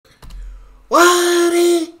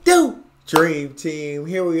Dream Team.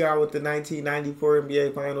 Here we are with the 1994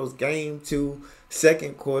 NBA Finals Game 2,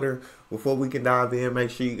 second quarter. Before we can dive in,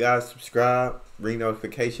 make sure you guys subscribe, ring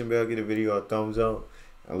notification bell, give the video a thumbs up,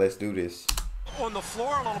 and let's do this. On the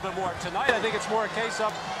floor a little bit more tonight. I think it's more a case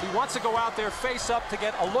of he wants to go out there face up to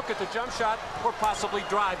get a look at the jump shot or possibly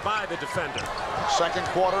drive by the defender. Second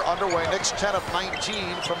quarter underway. Knicks 10 of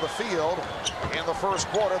 19 from the field. In the first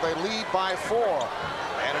quarter, they lead by 4.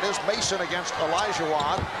 And it is Mason against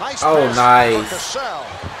Olajuwon. Nice pass. Nice.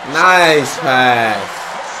 Nice pass.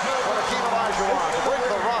 Olajuwon to bring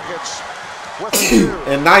the Rockets with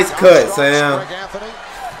a and nice cut, Sam. Anthony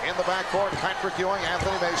in the backcourt. Patrick Ewing,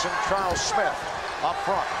 Anthony Mason, Charles Smith up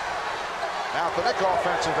front. Now at the Knicks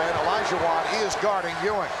offensive end, Olajuwon is guarding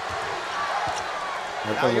Ewing.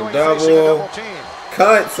 Here comes a double.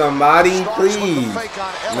 Cut somebody, please.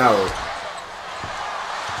 No.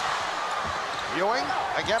 Ewing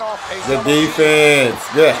again off a the defense.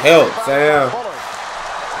 Good help, Sam.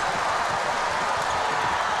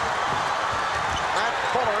 Matt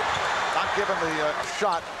Bullard not given the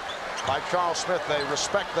shot by Charles Smith. They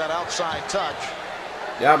respect that outside touch.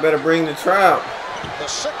 Y'all better bring the trap. The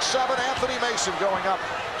 6'7" Anthony Mason going up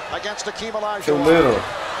against Akeem Olajuwon. Too little.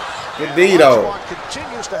 Good D though.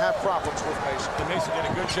 Continues to have problems with Mason. And Mason did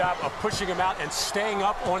a good job of pushing him out and staying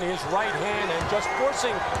up on his right hand and just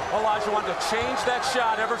forcing Olajuwon to change that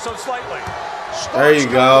shot ever so slightly. There you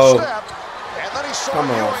go. Come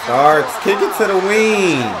on, Starks. Kick it to the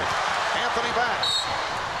wing. Anthony back.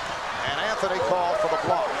 And Anthony called for the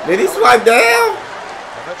block. Did he swipe down?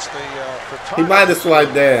 And that's he might have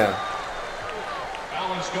swiped down.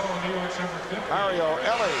 Mario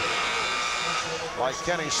Ellie. Like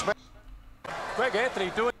Kenny Smith. Greg Anthony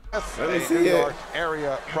doing a New York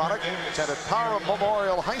area product. Attended Parham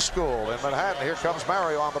Memorial High School in Manhattan. Here comes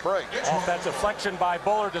Mario on the break. Off that deflection by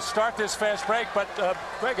Bullard to start this fast break, but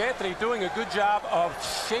Greg Anthony doing a good job of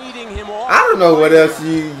shading him off. I don't know what else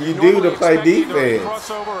you do to play defense.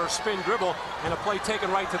 Crossover or spin dribble and a play taken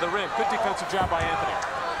right to the rim. Good defensive job by Anthony.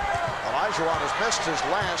 Olajuwon has missed his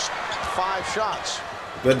last 5 shots.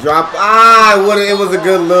 The drop. It was a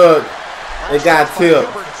good look. It got tipped.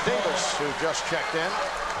 Davis, who just checked in.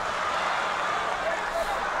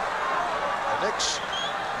 The Knicks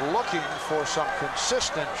looking for some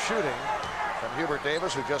consistent shooting from Hubert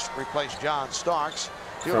Davis, who just replaced John Starks.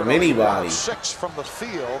 From anybody. 6 from the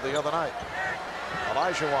field the other night.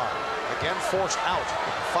 Olajuwon again forced out.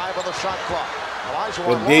 5 on the shot clock.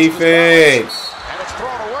 Olajuwon good defense. And it's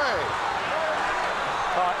thrown away.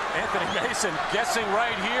 Anthony Mason guessing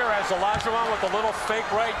right here as Olajuwon with a little fake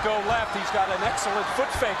right, go left. He's got an excellent foot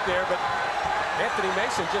fake there, but Anthony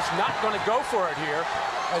Mason just not going to go for it here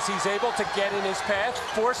as he's able to get in his path,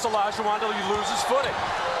 force Olajuwon till he loses footing.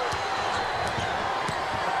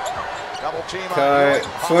 Double team cut,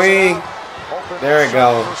 swing. There it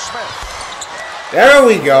goes. There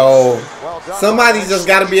we go. Somebody's just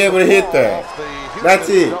got to be able to hit that. That's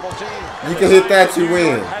it. You can hit that, you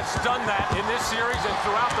win. Has done that in this series and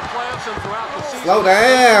throughout the playoffs and throughout the season. Slow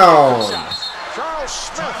down.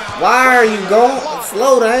 Why are you going?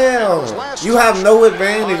 Slow down. You have no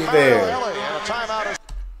advantage there.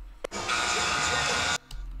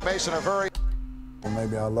 Mason, a very. Well,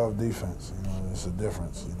 maybe I love defense. You know, it's a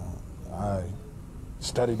difference. You know, I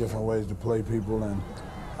study different ways to play people, and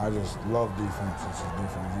I just love defense. It's a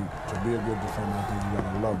different. To be a good defender, I think you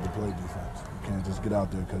gotta love to play defense. You can't just get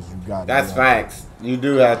out there because you got it. That's facts. You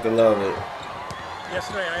do have to love it.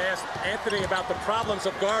 Yesterday, I asked Anthony about the problems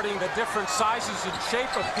of guarding the different sizes and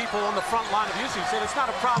shape of people on the front line of use. He said, it's not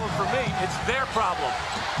a problem for me, it's their problem.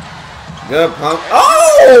 Good pump.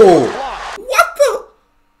 Oh! What the?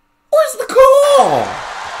 Where's the call?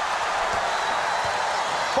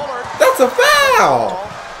 That's a foul.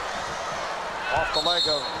 Off the leg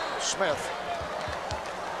of Smith.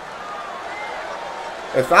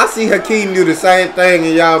 If I see Hakeem do the same thing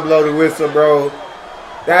and y'all blow the whistle, bro,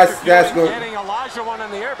 that's good. Getting Olajuwon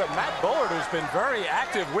in the air, but Matt Bullard, who's been very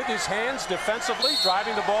active with his hands defensively,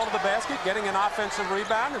 driving the ball to the basket, getting an offensive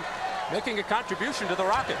rebound, and making a contribution to the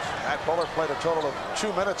Rockets. Matt Bullard played a total of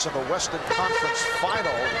 2 minutes in the Western Conference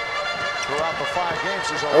Final throughout the 5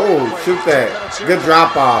 games. Oh, shoot that. Good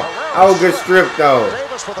drop off. Oh, good strip, though.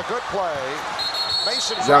 Davis with a good play.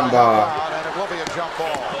 Mason jump ball. And it will be a jump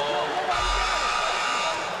ball.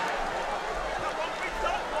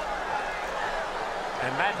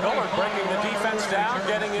 And Matt Bullard breaking the defense down,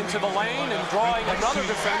 getting into the lane and drawing another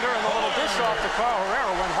defender, and a little dish off to Carl Herrera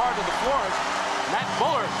went hard to the floors. Matt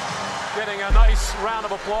Bullard getting a nice round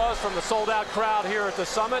of applause from the sold-out crowd here at the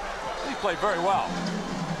Summit. He played very well.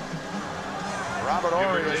 Robert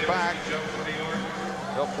Horry is back.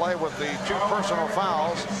 He'll play with the 2 personal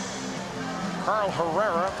fouls. Carl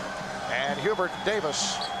Herrera and Hubert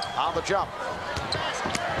Davis on the jump.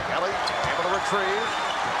 Kelly able to retrieve.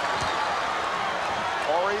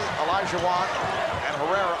 Ori, Olajuwon, and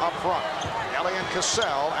Herrera up front. Kelly and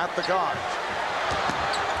Cassell at the guard.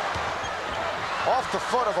 Off the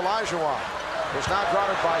foot of Olajuwon, who's now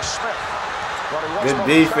guarded by Smith. Good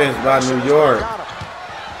defense by New York.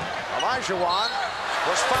 Olajuwon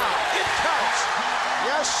was fouled. It counts.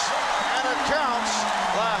 Yes, and it counts.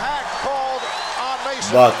 The hack called on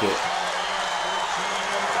Mason. Bucket.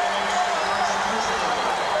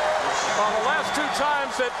 Well, the last two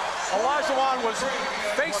times that Olajuwon was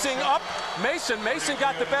facing up Mason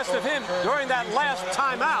got the best of him during that last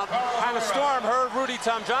timeout. And the Storm heard Rudy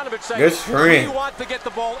Tomjanovich say, we want to get the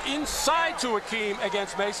ball inside to Akeem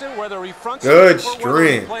against Mason, whether he fronts or whether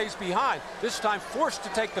he plays behind. This time forced to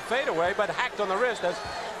take the fadeaway, but hacked on the wrist as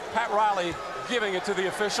Pat Riley giving it to the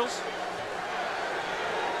officials.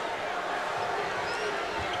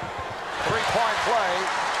 Three-point play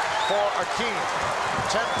for Akeem.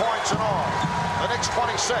 10 points in all. The Knicks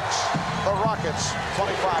 26, the Rockets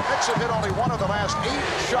 25. Knicks have hit only one of the last 8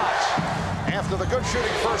 shots after the good shooting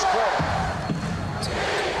first quarter.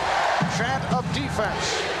 Chant of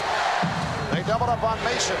defense. They doubled up on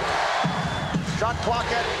Mason. Shot clock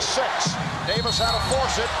at 6. Davis had to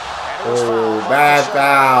force it. Oh, bad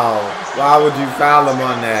foul. Why would you foul him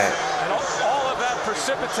on that? And all of that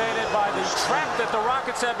precipitated by the trap that the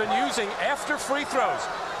Rockets have been using after free throws.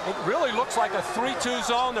 It really looks like a 3-2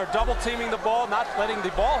 zone. They're double teaming the ball, not letting the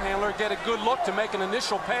ball handler get a good look to make an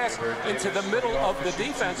initial pass into the middle of the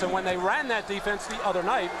defense. And when they ran that defense the other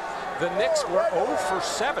night, the Knicks were 0 for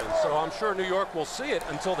 7. So I'm sure New York will see it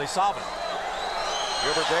until they solve it.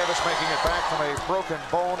 Hubert Davis making it back from a broken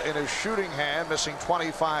bone in his shooting hand, missing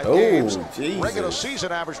 25 games. Jesus. Regular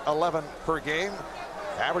season average 11 per game.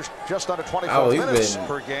 Average just under 24 minutes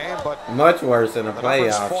per game, but much worse in the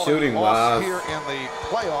playoffs, shooting wise. Here in the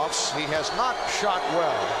playoffs, he has not shot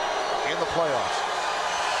well in the playoffs.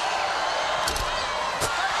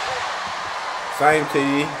 Same to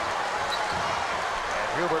you.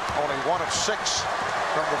 And Hubert only 1 of 6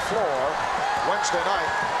 from the floor Wednesday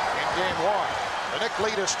night in game 1. The Knicks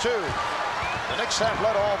lead is 2. The Knicks have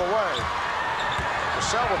led all the way.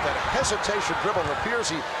 Cassell with that hesitation dribble. It appears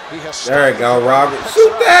he has. There you go, Robert.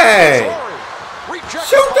 Shoot that!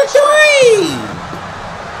 Shoot the 3!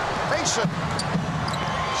 Mason.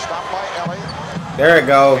 Stopped by Ellie. There you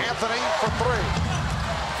go. Anthony for 3.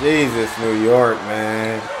 Jesus, New York,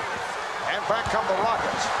 man. And back come the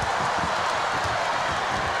Rockets.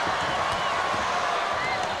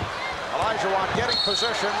 Olajuwon getting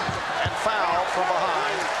position and foul from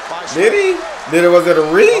behind by Smith. Did he? Was it a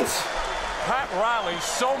reach? Pat Riley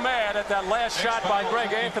so mad at that last shot by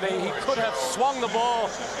Greg Anthony, he could have swung the ball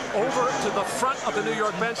over to the front of the New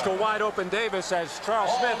York bench to wide open Davis as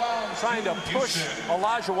Charles Smith trying to push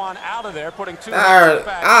Olajuwon out of there, putting 2 hands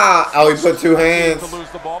back. Oh, he put 2 hands. To lose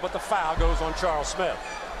the ball, but the foul goes on Charles Smith.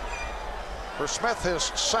 For Smith,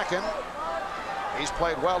 his second. He's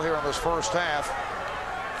played well here in this first half.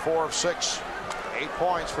 4 of 6, 8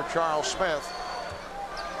 points for Charles Smith.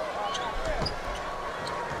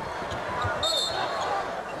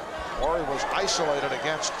 Ori was isolated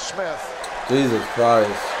against Smith. Jesus Christ.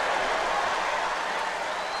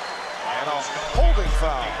 And a holding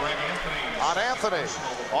foul on Anthony.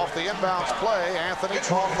 Off the inbounds play, Anthony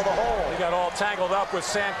called for the hold. He got all tangled up with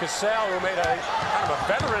Sam Cassell, who made a kind of a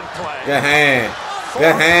veteran play. Good hand.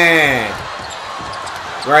 Good hand.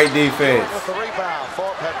 Great defense. With the rebound,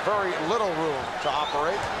 Thorpe had very little room to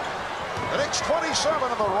operate. The Knicks 27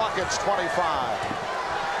 and the Rockets 25.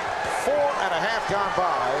 4.5 gone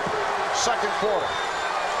by, second quarter.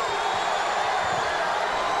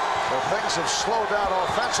 So things have slowed down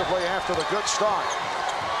offensively after the good start.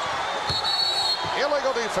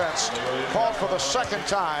 Illegal defense called for the second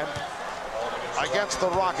time against the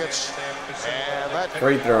Rockets. And that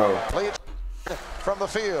free throw leads from the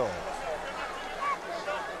field.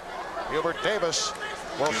 Hubert Davis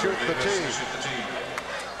will shoot the tee.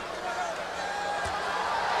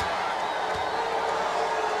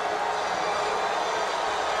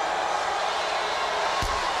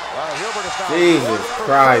 Jesus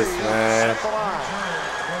Christ, man.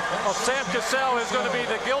 Well, Sam Cassell is going to be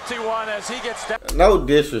the guilty one as he gets down. No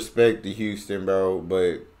disrespect to Houston, bro,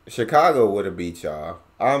 but Chicago would have beat y'all.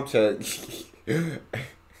 I'm telling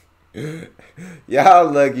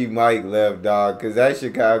y'all lucky Mike left, dog, because that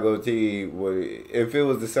Chicago team would, if it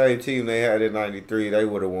was the same team they had in '93, they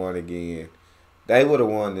would have won again. They would have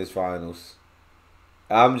won this finals.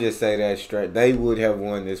 I'm just saying that straight. They would have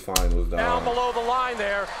won this finals, dog. Down below the line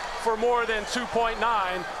there for more than 2.9.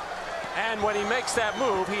 And when he makes that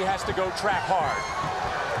move, he has to go track hard.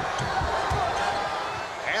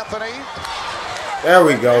 Anthony. There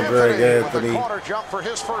we go, Greg With the corner jump for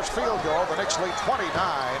his first field goal. The Knicks lead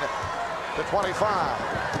 29-25.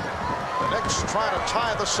 The Knicks trying to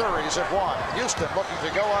tie the series at 1. Houston looking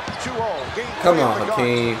to go up 2-0. Come on,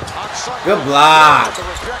 Hakeem. Good block.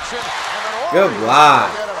 Good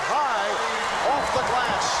block. Get it high off the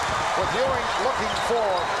glass with Ewing looking for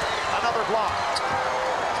another block.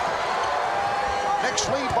 Knicks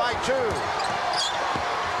lead by 2.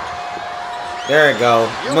 There it go.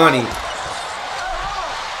 Money.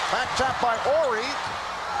 Back tap by Ori.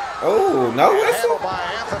 Oh, no whistle. By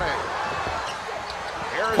Anthony.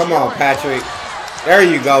 Come on, Patrick. There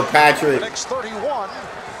you go, Patrick. The Knicks 31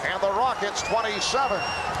 and the Rockets 27.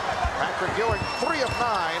 Patrick Ewing 3 of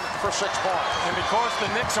 9 for 6 points. And because the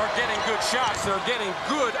Knicks are getting good shots, they're getting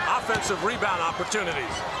good offensive rebound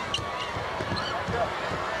opportunities.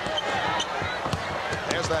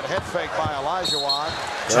 There's that head fake by Olajuwon.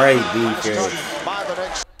 Great defense. By the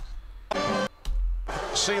Knicks.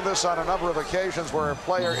 Seen this on a number of occasions where a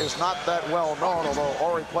player is not that well known, although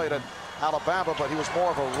Ori played at Alabama, but he was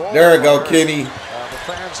more of a role. There we go, Kenny. The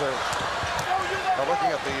fans are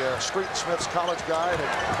looking at the Street Smith's college guide and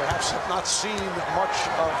perhaps have not seen much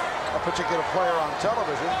of a particular player on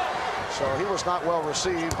television. So he was not well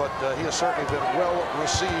received, but he has certainly been well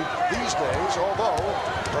received these days, although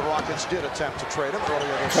the Rockets did attempt to trade him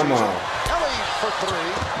earlier this season. Come on. Kelly for 3.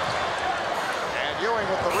 And Ewing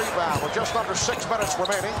with the rebound with just under 6 minutes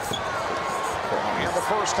remaining in the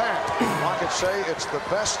first half. Rockets say it's the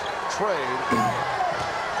best trade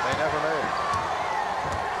they never made.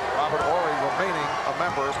 Robert Horry remaining a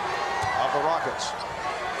member of the Rockets.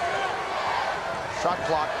 Shot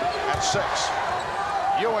clock at 6.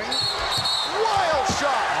 Ewing, wild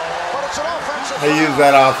shot, but it's an offensive foul. He used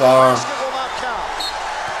that off arm. Will not count.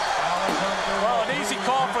 Well, an easy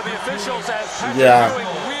call for the officials as Patrick Ewing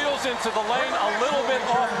wheels into the lane a little bit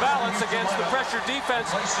off balance against the pressure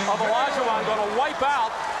defense of Olajuwon. Going to wipe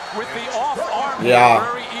out with the off arm.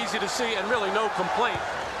 Very easy to see and really no complaint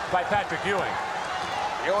by Patrick Ewing.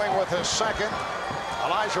 Ewing with his second.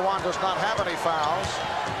 Olajuwon does not have any fouls.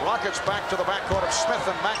 Rockets back to the backcourt of Smith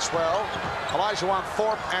and Maxwell. Olajuwon,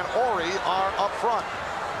 Thorpe, and Ori are up front.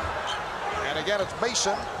 And again, it's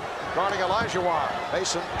Mason guarding Olajuwon.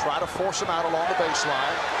 Mason trying to force him out along the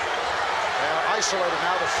baseline. They are isolated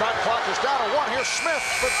now. The shot clock is down to 1. Here's Smith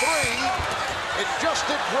for 3. It just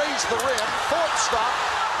did graze the rim. Thorpe stopped.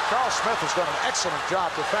 Charles Smith has done an excellent job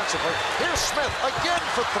defensively. Here's Smith again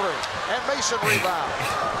for 3. And Mason rebound.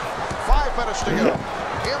 5 minutes to go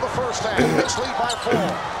in the first half. Knicks lead by 4.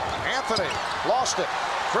 Anthony lost it,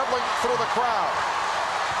 dribbling through the crowd.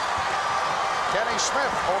 Kenny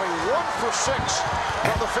Smith only 1 for 6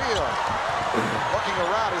 from the field. Looking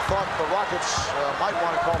around, he thought the Rockets might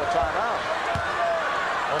want to call a timeout.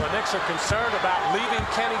 Well, the Knicks are concerned about leaving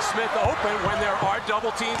Kenny Smith open when there are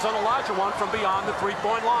double teams on Olajuwon from beyond the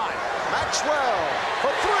three-point line. Maxwell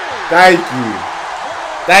for 3. Thank you.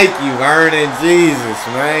 Thank you, Vernon. Jesus,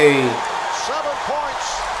 man. 7 points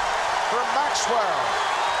for Maxwell,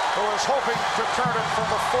 who is hoping to turn it from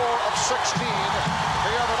the 4 of 16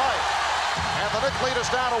 the other night. And the Knicks lead is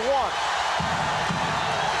down to 1.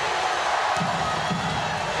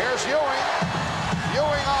 Here's Ewing.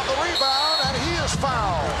 Ewing on the rebound, and he is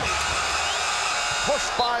fouled.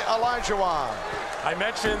 Pushed by Olajuwon. I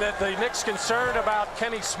mentioned that the Knicks concerned about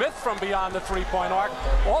Kenny Smith from beyond the three-point arc.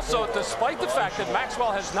 Also, despite the fact that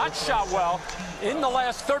Maxwell has not shot well in the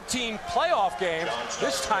last 13 playoff games,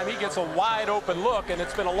 this time he gets a wide open look, and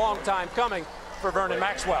it's been a long time coming for Vernon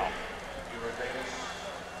Maxwell.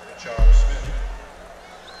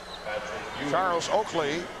 Charles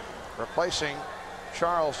Oakley replacing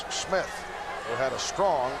Charles Smith, who had a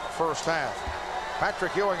strong first half.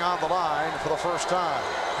 Patrick Ewing on the line for the first time.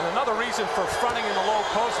 And another reason for fronting in the low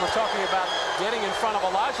post, we're talking about getting in front of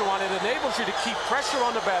Olajuwon. It enables you to keep pressure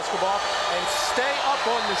on the basketball and stay up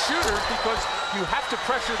on the shooters because you have to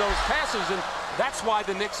pressure those passes, and that's why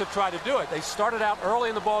the Knicks have tried to do it. They started out early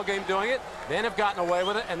in the ball game doing it, then have gotten away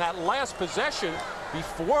with it, and that last possession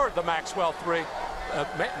before the Maxwell 3,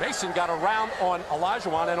 Mason got around on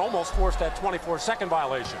Olajuwon and almost forced that 24-second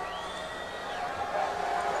violation.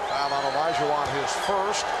 Foul on Olajuwon, his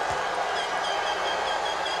first.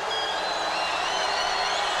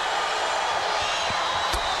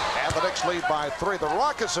 And the Knicks lead by 3. The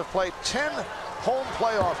Rockets have played 10 home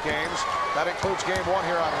playoff games. That includes game 1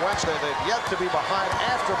 here on Wednesday. They've yet to be behind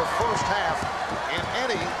after the first half in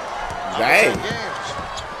any of the 10 games.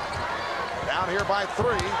 Down here by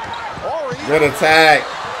 3. Ori. Good attack.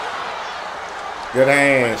 Good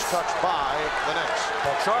hands. Nice touch by the Knicks.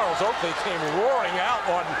 Well, Charles Oakley came roaring out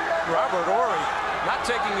on Robert Horry, not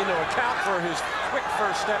taking into account for his quick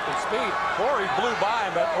first step and speed. Horry blew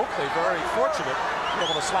by him, but Oakley very fortunate,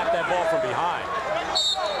 able to slap that ball from behind.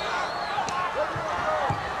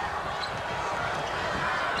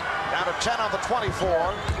 Down to 10 on the 24.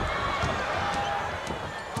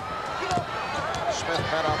 Smith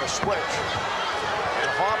met on the switch. And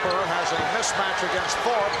Harper has a mismatch against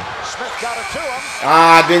Thorpe. Smith got it to him.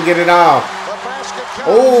 Ah, didn't get it off. The basket counts.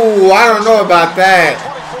 Oh, I don't know about that.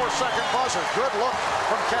 24-second buzzer. Good look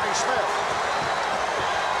from Kenny Smith.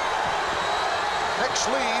 Knicks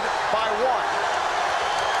lead by 1.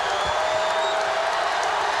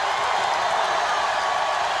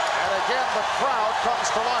 And again, the crowd comes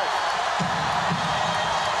to life.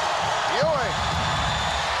 Ewing.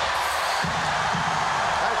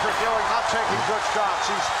 Patrick Ewing not taking good shots.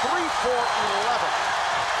 He's 3 for 11.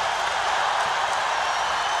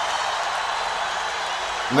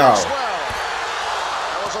 No.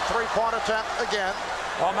 That was a three-point attempt again.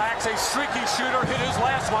 Well, Max, a streaky shooter, hit his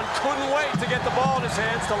last one. Couldn't wait to get the ball in his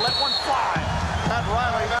hands to let one fly. Pat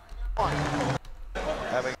Riley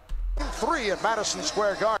having 3 at Madison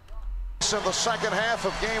Square Garden in the second half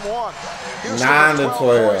of game 1. Houston 9 to 12.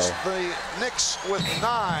 Points, the Knicks with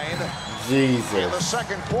 9 Jesus. in the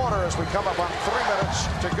second quarter as we come up on 3 minutes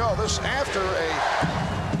to go. This after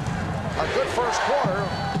a good first quarter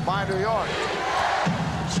by New York.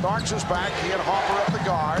 Starks is back. He and Harper up the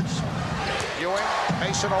guards. Ewing,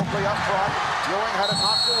 Mason Oakley up front. Ewing had it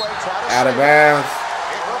knocked away. Out of bounds.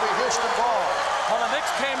 It will be Houston ball. Well, the Knicks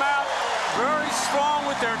came out very strong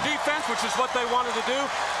with their defense, which is what they wanted to do.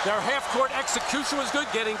 Their half-court execution was good,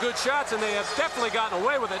 getting good shots, and they have definitely gotten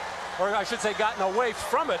away with it, or I should say gotten away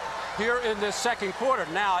from it here in this second quarter.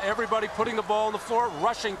 Now, everybody putting the ball on the floor,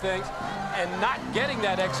 rushing things, and not getting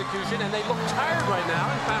that execution, and they look tired right now.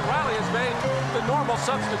 And Pat Riley has made the normal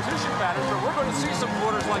substitution pattern, but we're going to see some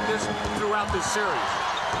quarters like this throughout this series.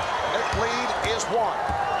 Knicks lead is 1.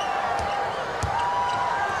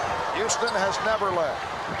 Houston has never led.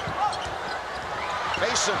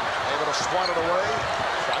 Mason able to swat it away.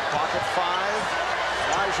 Shot clock at 5.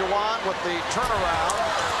 Olajuwon with the turnaround.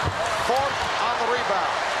 Thorpe on the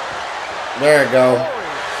rebound. There you go.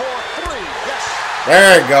 For 3. Yes.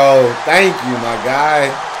 There you go. Thank you, my guy.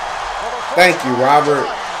 Thank you, Robert.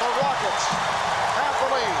 The Rockets have the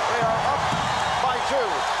lead. They are up by 2.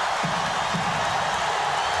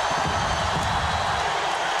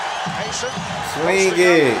 Mason. Swing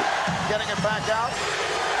it. Getting it back out.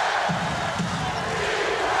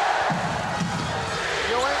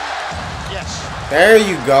 Ewing. Yes. There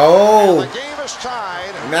you go. The game is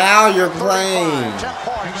tied. Now you're playing. 10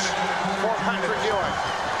 points for Patrick Ewing.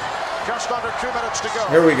 Just under 2 minutes to go.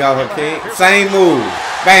 Here we go, Hakeem. Same move.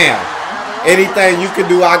 Bam. Anything you can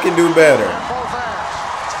do, I can do better. Both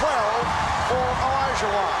ends. 12 for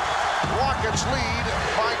Olajuwon. Rockets lead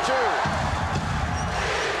by 2.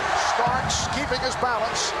 Starks keeping his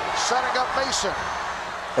balance, setting up Mason.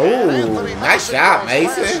 Ooh, nice shot,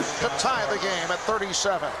 Mason. To tie the game at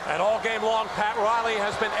 37. And all game long, Pat Riley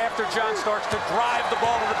has been after John Starks to drive the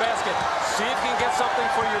ball to the basket. See if you can get something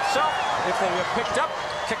for yourself. If they get picked up,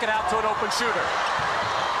 kick it out to an open shooter.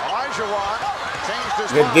 Olajuwon changed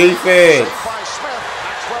his Good mind. defense. Saved by Smith.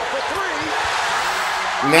 Maxwell for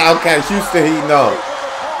 3. Now, okay, Houston, he know.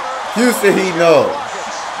 Houston, he know.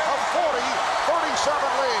 Rockets a 40-37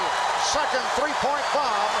 lead. Second three-point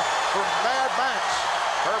bomb for Mad Max.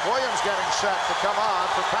 Herb Williams getting set to come on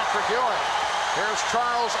for Patrick Ewing. Here's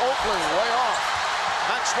Charles Oakley way off.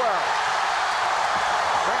 Maxwell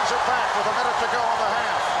brings it back with a minute to go on the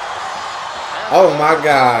half. And Oh, my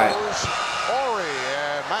God. Horry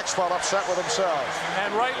and Maxwell upset with himself.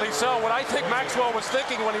 And rightly so. What I think Maxwell was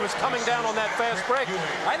thinking when he was coming down on that fast break,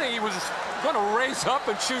 I think he was going to raise up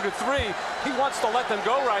and shoot a 3. He wants to let them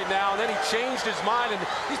go right now, and then he changed his mind, and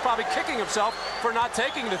he's probably kicking himself for not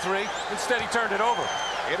taking the 3. Instead, he turned it over.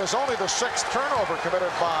 It is only the 6th turnover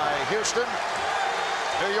committed by Houston.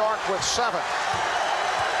 New York with 7.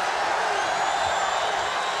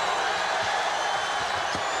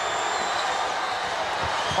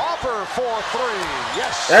 Harper for 3.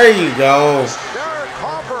 Yes. There you go. Derek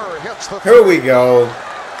Harper hits the 3. Here we go.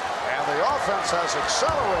 And the offense has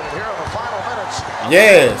accelerated here in the final minutes.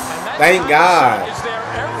 Yes. And that Thank God. is there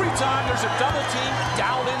every time there's a double team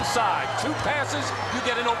down inside. 2 passes, you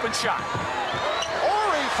get an open shot.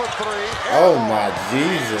 Horry for 3. Oh, my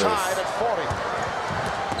Jesus. Tied at 40.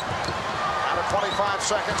 Out of 25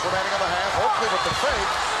 seconds remaining in the half. Oakley with the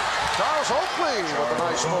fake. Charles Oakley with a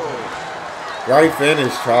nice move. Great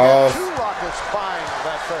finish, Charles. 2 Rockets is buying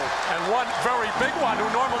that fake. And one very big one who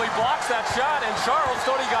normally blocks that shot, and Charles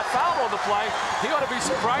thought he got fouled on the play. He ought to be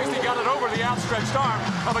surprised he got it over the outstretched arm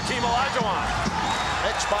of Akeem Olajuwon.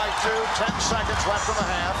 Knicks by 2, 10 seconds left in the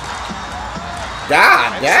half.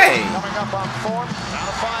 God dang. Coming up on fourth, down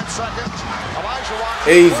to 5 seconds. Olajuwon.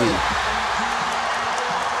 Easy.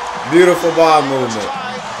 Beautiful ball movement.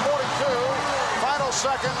 42. Final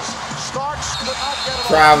seconds. Starks could not get it.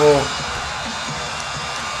 Travel.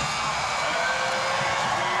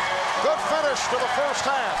 Good finish to the first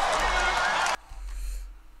half.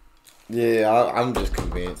 Yeah, I'm just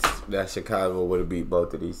convinced that Chicago would have beat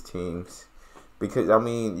both of these teams. Because, I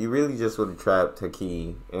mean, you really just would have trapped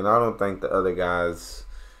Hakeem. And I don't think the other guys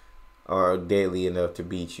are deadly enough to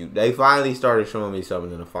beat you. They finally started showing me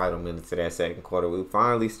something in the final minutes of that second quarter. We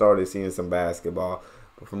finally started seeing some basketball.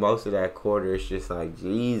 But for most of that quarter, it's just like,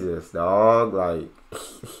 Jesus, dog. Like,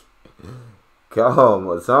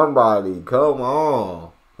 somebody, come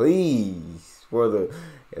on. Please.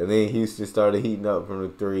 And then Houston started heating up from the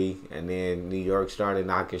 3. And then New York started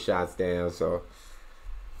knocking shots down. So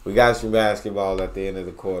we got some basketball at the end of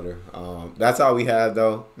the quarter. That's all we have,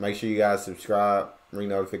 though. Make sure you guys subscribe, ring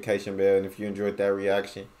notification bell, and if you enjoyed that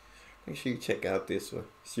reaction, make sure you check out this one.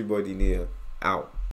 It's your boy Neal. Out.